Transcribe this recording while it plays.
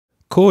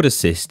Chord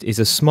Assist is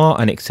a smart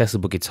and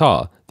accessible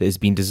guitar that has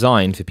been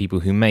designed for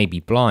people who may be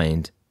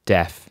blind,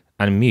 deaf,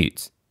 and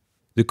mute.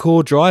 The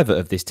core driver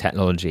of this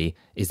technology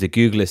is the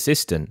Google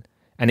Assistant,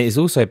 and it is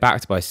also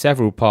backed by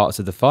several parts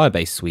of the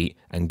Firebase suite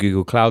and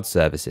Google Cloud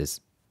services.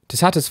 To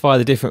satisfy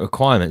the different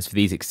requirements for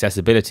these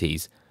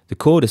accessibilities, the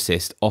Chord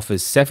Assist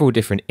offers several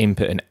different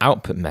input and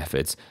output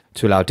methods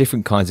to allow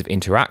different kinds of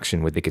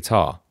interaction with the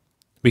guitar.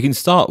 We can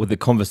start with the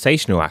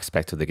conversational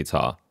aspect of the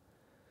guitar.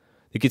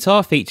 The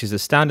guitar features a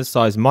standard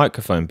sized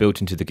microphone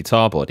built into the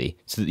guitar body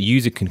so that the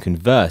user can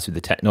converse with the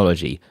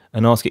technology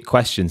and ask it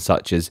questions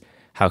such as,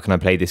 how can I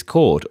play this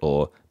chord,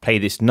 or play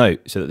this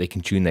note, so that they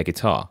can tune their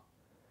guitar.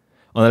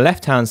 On the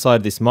left hand side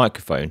of this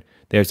microphone,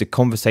 there is a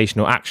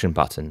conversational action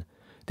button.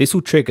 This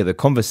will trigger the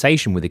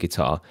conversation with the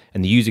guitar,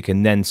 and the user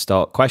can then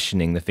start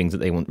questioning the things that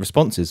they want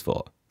responses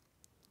for.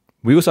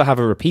 We also have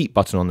a repeat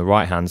button on the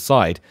right hand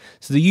side,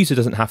 so the user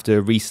doesn't have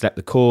to reselect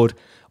the chord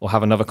or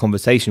have another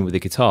conversation with the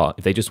guitar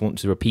if they just want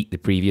to repeat the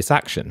previous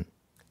action.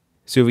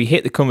 So if we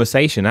hit the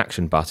conversation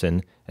action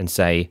button and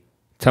say,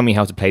 tell me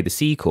how to play the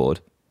C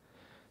chord,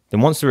 then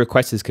once the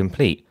request is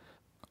complete,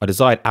 our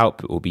desired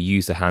output will be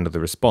used to handle the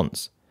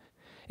response.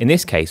 In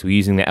this case, we're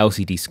using the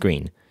LCD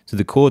screen, so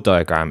the chord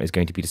diagram is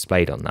going to be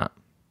displayed on that.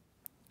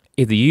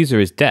 If the user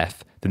is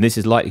deaf, then this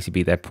is likely to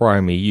be their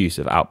primary use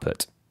of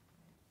output.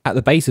 At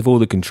the base of all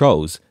the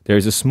controls, there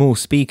is a small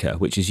speaker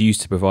which is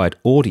used to provide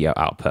audio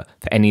output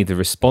for any of the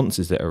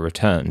responses that are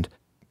returned.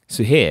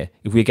 So here,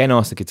 if we again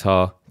ask the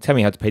guitar, tell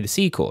me how to play the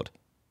C chord.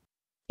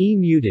 E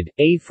muted,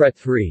 A fret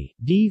 3,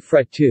 D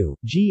fret 2,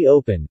 G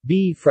open,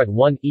 B fret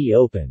 1, E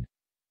open.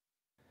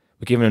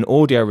 We're given an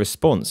audio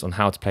response on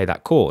how to play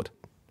that chord.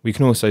 We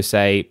can also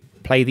say,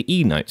 play the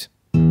E note.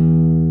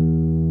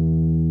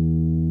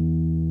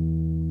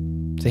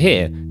 So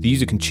here, the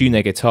user can tune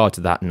their guitar to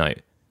that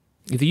note.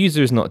 If the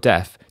user is not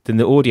deaf, then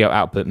the audio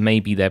output may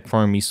be their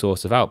primary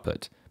source of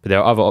output, but there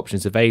are other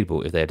options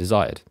available if they are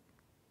desired.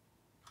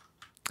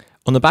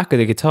 On the back of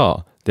the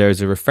guitar, there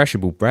is a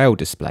refreshable braille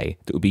display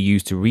that will be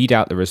used to read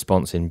out the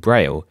response in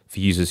braille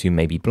for users who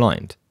may be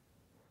blind.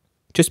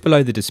 Just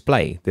below the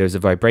display, there is a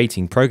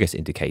vibrating progress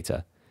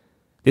indicator.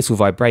 This will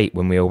vibrate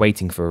when we are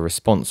waiting for a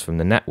response from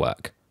the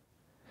network.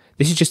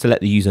 This is just to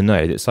let the user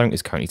know that something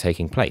is currently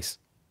taking place.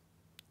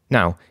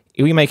 Now,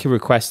 if we make a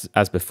request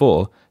as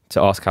before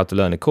to ask how to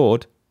learn a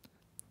chord,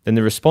 then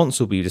the response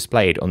will be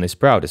displayed on this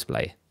braille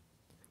display.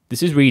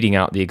 This is reading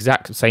out the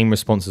exact same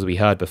responses we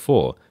heard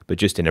before, but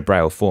just in a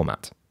braille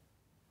format.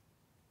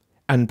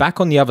 And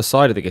back on the other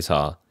side of the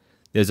guitar,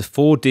 there's a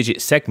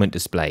 4-digit segment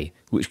display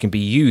which can be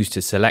used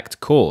to select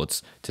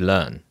chords to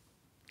learn.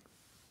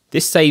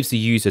 This saves the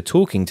user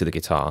talking to the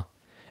guitar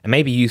and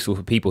may be useful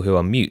for people who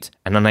are mute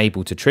and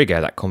unable to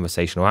trigger that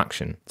conversational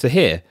action. So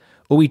here,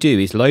 all we do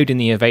is load in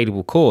the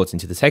available chords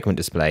into the segment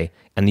display,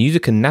 and the user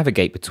can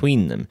navigate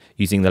between them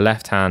using the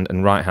left hand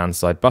and right hand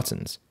side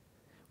buttons.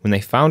 When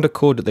they found a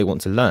chord that they want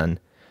to learn,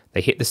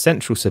 they hit the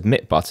central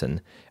submit button,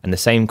 and the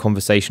same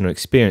conversational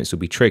experience will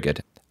be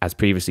triggered as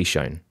previously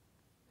shown.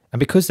 And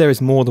because there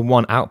is more than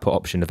one output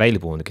option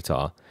available on the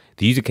guitar,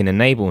 the user can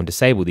enable and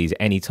disable these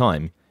at any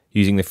time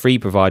using the free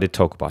provided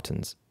toggle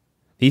buttons.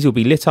 These will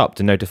be lit up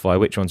to notify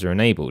which ones are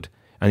enabled,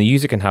 and the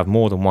user can have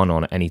more than one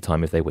on at any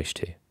time if they wish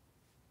to.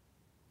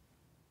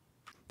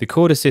 The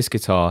Chord Assist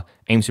guitar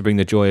aims to bring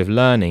the joy of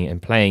learning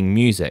and playing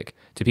music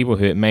to people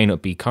who it may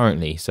not be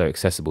currently so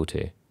accessible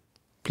to.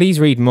 Please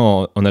read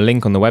more on the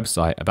link on the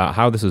website about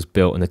how this was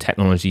built and the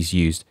technologies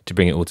used to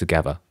bring it all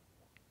together.